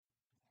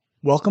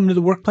Welcome to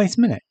the Workplace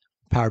Minute,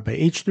 powered by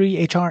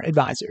H3 HR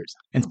Advisors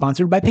and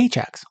sponsored by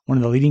Paychex, one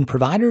of the leading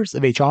providers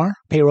of HR,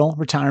 payroll,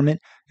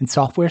 retirement, and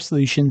software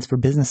solutions for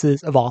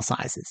businesses of all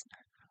sizes.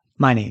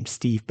 My name's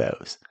Steve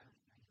Bowes.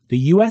 The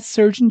U.S.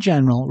 Surgeon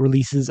General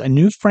releases a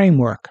new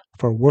framework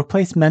for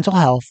workplace mental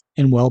health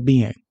and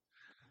well-being.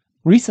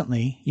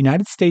 Recently,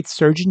 United States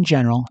Surgeon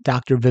General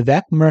Dr.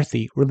 Vivek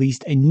Murthy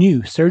released a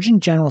new Surgeon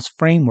General's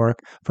framework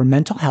for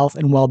mental health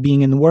and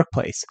well-being in the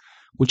workplace,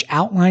 which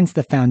outlines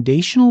the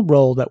foundational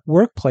role that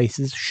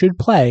workplaces should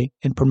play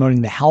in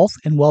promoting the health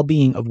and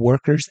well-being of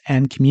workers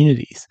and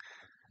communities.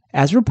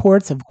 As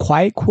reports of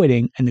quiet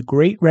quitting and the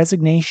Great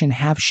Resignation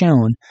have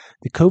shown,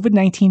 the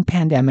COVID-19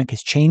 pandemic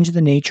has changed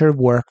the nature of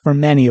work for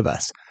many of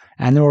us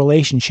and the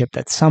relationship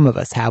that some of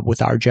us have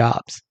with our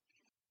jobs.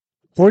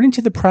 According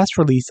to the press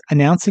release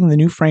announcing the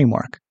new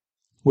framework,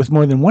 with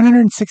more than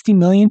 160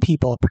 million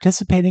people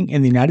participating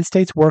in the United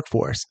States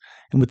workforce,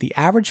 and with the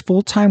average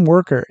full-time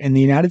worker in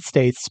the United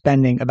States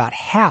spending about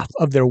half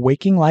of their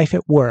waking life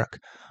at work,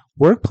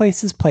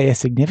 workplaces play a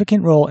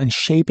significant role in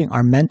shaping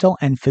our mental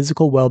and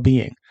physical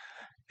well-being.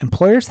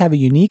 Employers have a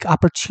unique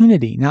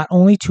opportunity not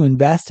only to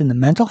invest in the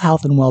mental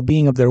health and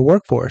well-being of their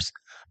workforce,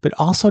 but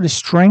also to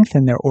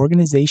strengthen their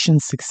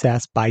organization's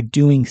success by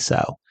doing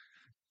so.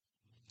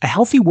 A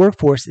healthy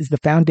workforce is the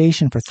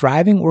foundation for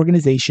thriving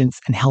organizations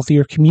and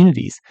healthier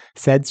communities,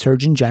 said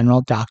Surgeon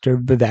General Dr.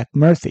 Vivek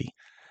Murthy.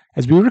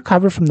 As we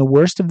recover from the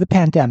worst of the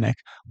pandemic,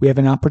 we have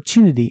an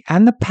opportunity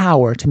and the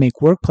power to make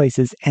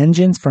workplaces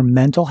engines for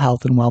mental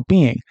health and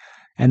well-being,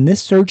 and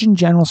this Surgeon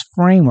General's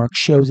framework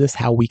shows us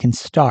how we can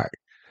start.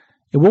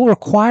 It will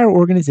require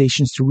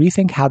organizations to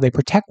rethink how they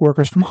protect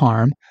workers from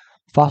harm,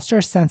 foster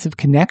a sense of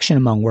connection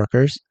among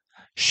workers,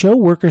 show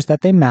workers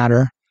that they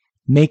matter,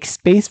 make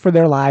space for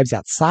their lives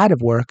outside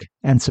of work,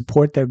 and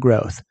support their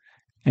growth.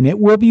 And it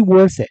will be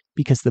worth it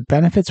because the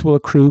benefits will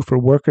accrue for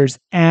workers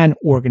and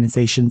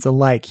organizations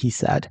alike, he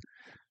said.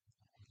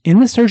 In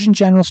the Surgeon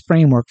General's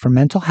framework for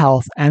mental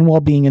health and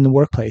well-being in the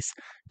workplace,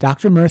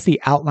 Dr. Murthy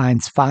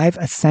outlines 5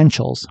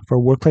 essentials for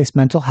workplace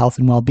mental health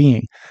and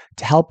well-being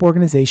to help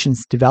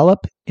organizations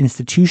develop,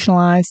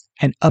 institutionalize,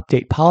 and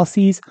update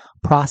policies,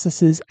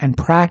 processes, and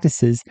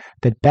practices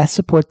that best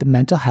support the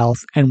mental health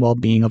and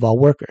well-being of all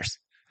workers.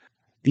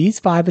 These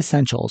 5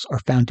 essentials or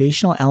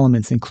foundational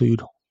elements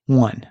include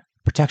 1.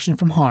 Protection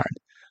from harm,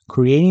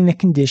 creating the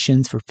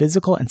conditions for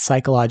physical and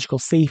psychological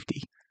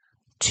safety.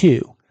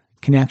 2.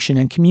 Connection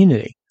and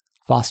community,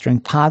 fostering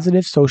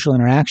positive social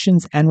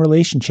interactions and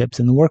relationships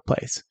in the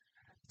workplace.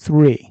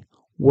 3.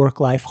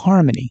 Work-life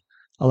harmony,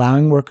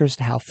 allowing workers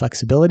to have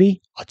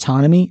flexibility,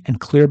 autonomy, and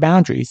clear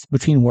boundaries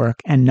between work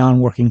and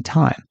non-working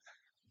time.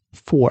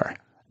 4.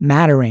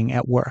 Mattering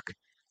at work.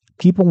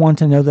 People want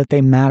to know that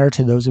they matter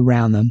to those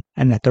around them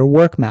and that their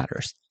work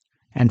matters.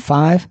 And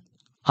 5.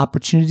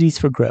 Opportunities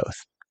for growth,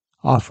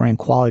 offering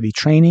quality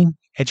training,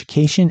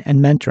 education,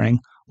 and mentoring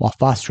while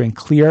fostering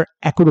clear,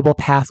 equitable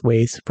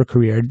pathways for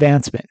career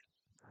advancement.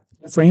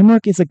 The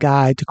framework is a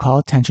guide to call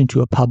attention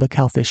to a public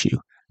health issue,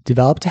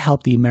 developed to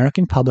help the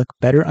American public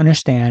better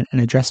understand and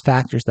address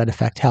factors that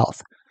affect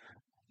health.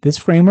 This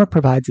framework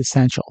provides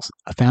essentials,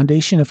 a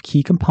foundation of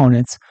key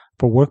components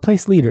for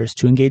workplace leaders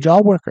to engage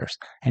all workers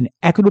and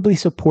equitably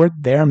support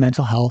their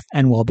mental health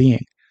and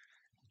well-being.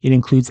 It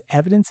includes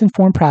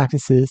evidence-informed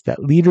practices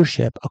that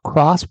leadership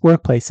across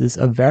workplaces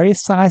of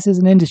various sizes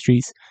and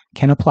industries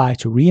can apply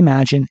to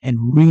reimagine and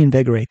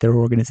reinvigorate their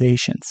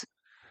organizations.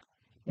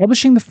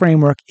 Publishing the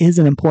framework is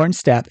an important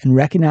step in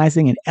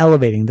recognizing and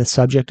elevating the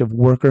subject of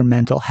worker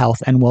mental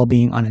health and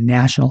well-being on a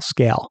national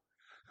scale.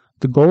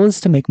 The goal is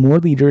to make more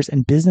leaders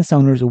and business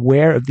owners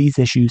aware of these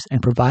issues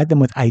and provide them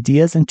with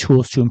ideas and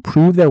tools to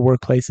improve their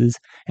workplaces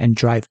and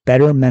drive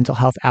better mental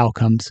health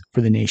outcomes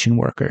for the nation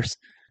workers.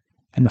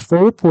 And the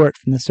full report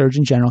from the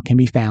Surgeon General can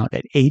be found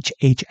at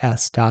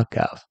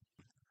hhs.gov.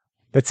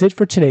 That's it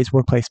for today's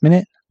Workplace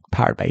Minute,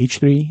 powered by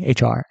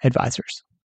H3 HR Advisors.